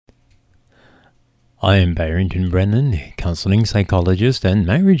I am Barrington Brennan, counseling psychologist and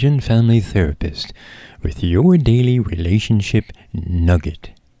marriage and family therapist, with your daily relationship nugget.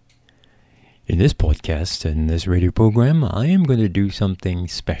 In this podcast and this radio program, I am going to do something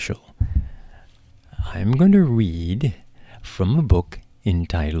special. I'm going to read from a book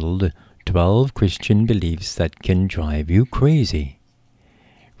entitled 12 Christian Beliefs That Can Drive You Crazy.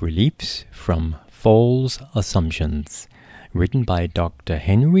 Reliefs from False Assumptions, written by Dr.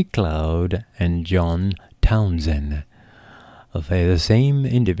 Henry Cloud and John Townsend. They're the same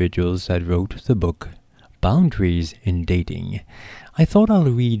individuals that wrote the book Boundaries in Dating. I thought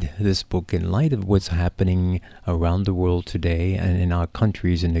I'll read this book in light of what's happening around the world today and in our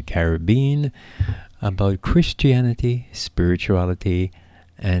countries in the Caribbean about Christianity, spirituality,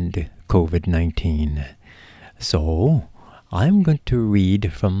 and COVID-19. So, I'm going to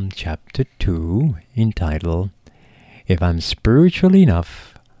read from chapter 2 entitled If I'm Spiritual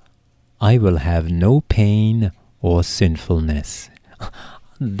Enough, I Will Have No Pain or Sinfulness.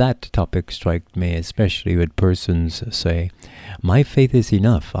 That topic struck me, especially when persons say, my faith is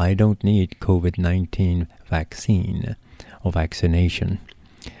enough, I don't need COVID-19 vaccine or vaccination.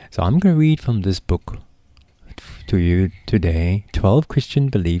 So I'm going to read from this book to you today, 12 Christian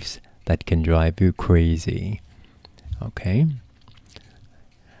Beliefs That Can Drive You Crazy. Okay?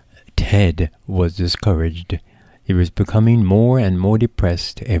 Ted was discouraged. He was becoming more and more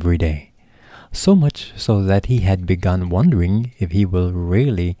depressed every day, so much so that he had begun wondering if he was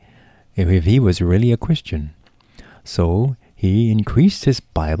really a Christian. So he increased his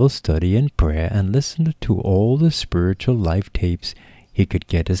Bible study and prayer and listened to all the spiritual life tapes he could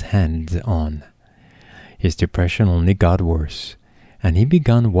get his hands on. His depression only got worse, and he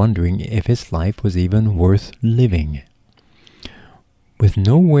began wondering if his life was even worth living. With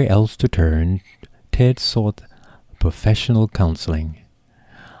nowhere else to turn, Ted sought professional counseling.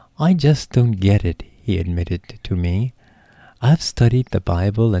 I just don't get it, he admitted to me. I've studied the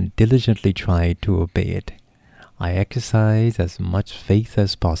Bible and diligently tried to obey it. I exercise as much faith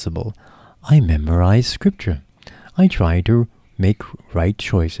as possible. I memorize scripture. I try to make right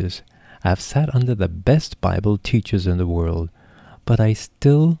choices. I've sat under the best Bible teachers in the world, but I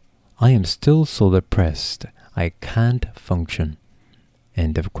am still so depressed I can't function.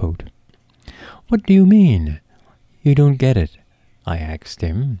 End of quote. What do you mean? You don't get it, I asked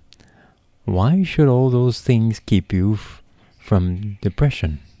him. Why should all those things keep you from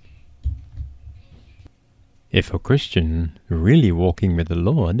depression? If a Christian really walking with the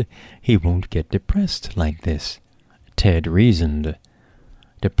Lord, he won't get depressed like this, Ted reasoned.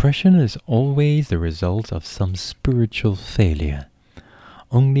 Depression is always the result of some spiritual failure.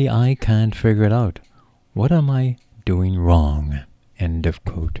 Only I can't figure it out. What am I doing wrong? End of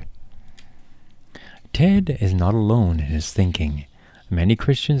quote. Ted is not alone in his thinking. Many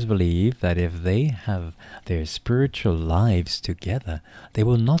Christians believe that if they have their spiritual lives together, they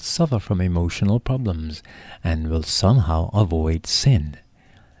will not suffer from emotional problems and will somehow avoid sin.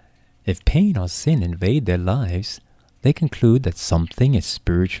 If pain or sin invade their lives, they conclude that something is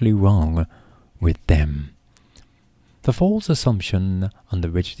spiritually wrong with them. The false assumption under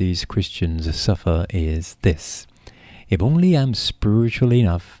which these Christians suffer is this: if only I'm spiritual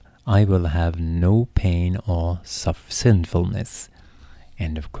enough, I will have no pain or sinfulness.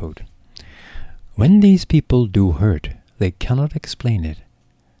 End of quote. When these people do hurt, they cannot explain it.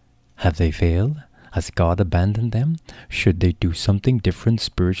 Have they failed? Has God abandoned them? Should they do something different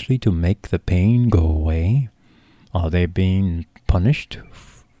spiritually to make the pain go away? Are they being punished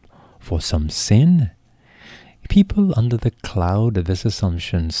for some sin? People under the cloud of this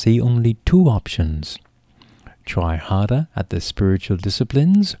assumption see only two options: try harder at the spiritual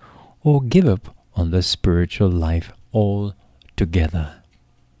disciplines, or give up on the spiritual life altogether.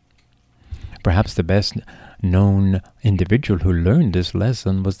 Perhaps the best known individual who learned this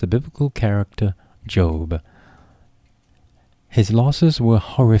lesson was the biblical character Job. His losses were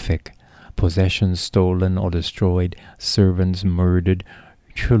horrific: possessions stolen or destroyed, servants murdered,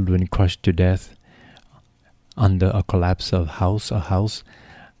 children crushed to death under a collapse of a house,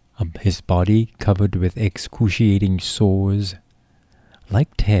 his body covered with excruciating sores. Like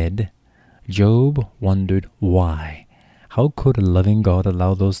Ted, Job wondered why. How could a loving God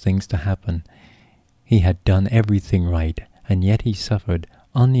allow those things to happen? He had done everything right, and yet he suffered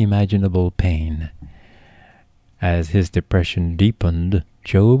unimaginable pain. As his depression deepened,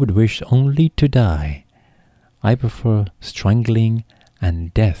 Job wished only to die. I prefer strangling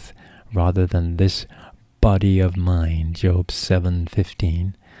and death rather than this body of mine, Job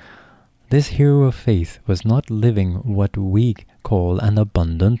 7:15. This hero of faith was not living what we call an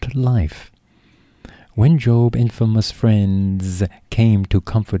abundant life. When Job's infamous friends came to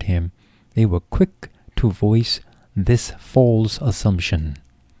comfort him, they were quick to voice this false assumption.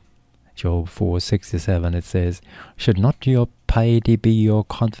 Job 4:67, it says, "Should not your piety be your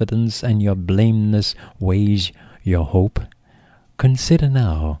confidence, and your blamelessness wage your hope? Consider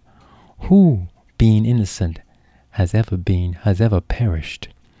now, who, being innocent, has ever perished?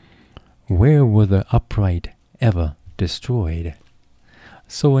 Where were the upright ever destroyed?"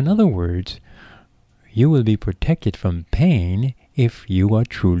 So in other words, you will be protected from pain if you are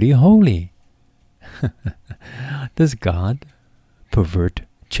truly holy. Does God pervert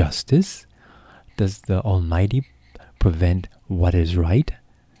justice? Does the Almighty prevent what is right?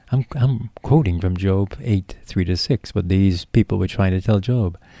 I'm quoting from Job 8:3-6, but these people were trying to tell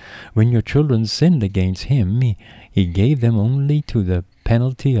Job, when your children sinned against him, he gave them only to the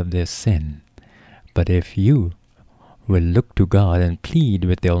penalty of their sin. But if you will look to God and plead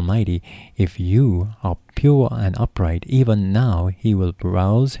with the Almighty, if you are pure and upright, even now he will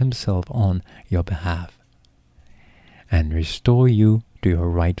rouse himself on your behalf and restore you to your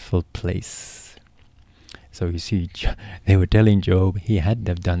rightful place. So you see, they were telling Job he had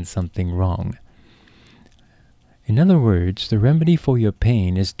to have done something wrong. In other words, the remedy for your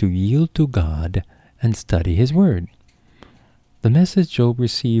pain is to yield to God and study his word. The message Job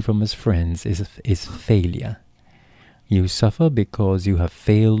received from his friends is failure. You suffer because you have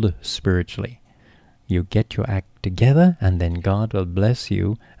failed spiritually. You get your act together, and then God will bless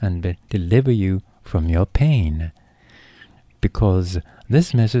you and deliver you from your pain. Because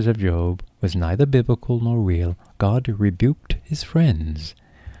this message of Job was neither biblical nor real, God rebuked his friends.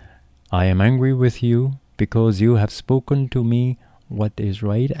 "I am angry with you because you have spoken to me what is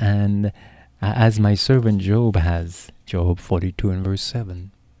right, and as my servant Job has." Job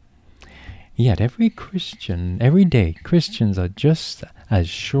 42:7. Yet every day, Christians are just as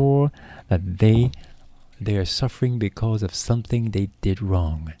sure that they are suffering because of something they did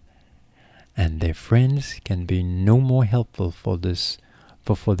wrong. And their friends can be no more helpful for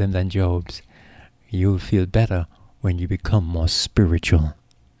them than Job's. You'll feel better when you become more spiritual.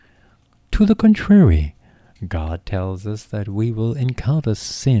 To the contrary, God tells us that we will encounter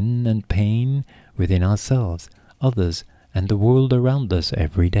sin and pain within ourselves, others, and the world around us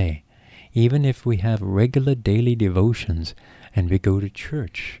every day. Even if we have regular daily devotions and we go to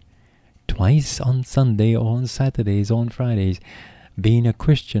church twice on Sunday or on Saturdays or on Fridays, being a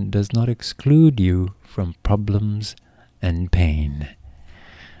Christian does not exclude you from problems and pain.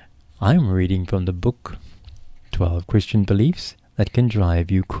 I'm reading from the book 12 Christian Beliefs That Can Drive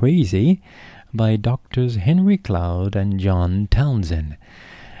You Crazy by Drs. Henry Cloud and John Townsend.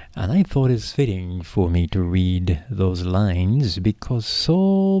 And I thought it's fitting for me to read those lines because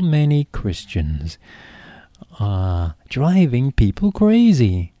so many Christians are driving people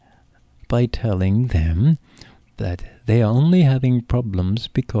crazy by telling them that they are only having problems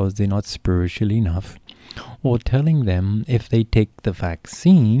because they're not spiritual enough, or telling them if they take the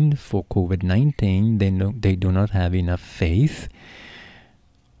vaccine for COVID-19, they do not have enough faith,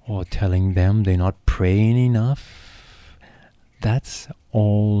 or telling them they're not praying enough. That's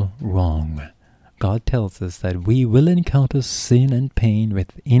all wrong. God tells us that we will encounter sin and pain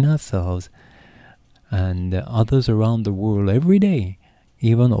within ourselves and others around the world every day,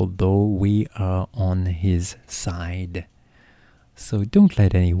 even although we are on his side. So don't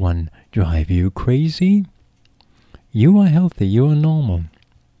let anyone drive you crazy. You are healthy, you are normal.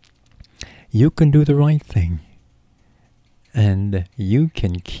 You can do the right thing. And you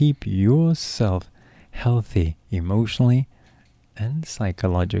can keep yourself healthy emotionally and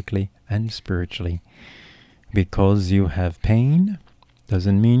psychologically and spiritually. Because you have pain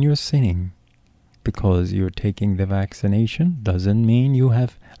doesn't mean you're sinning. Because you're taking the vaccination doesn't mean you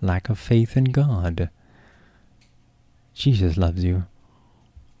have lack of faith in God. Jesus loves you,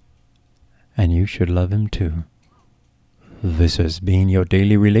 and you should love him too. This has been your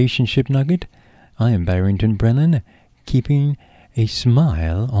Daily Relationship Nugget. I am Barrington Brennan, keeping a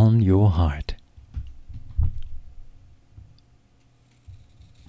smile on your heart.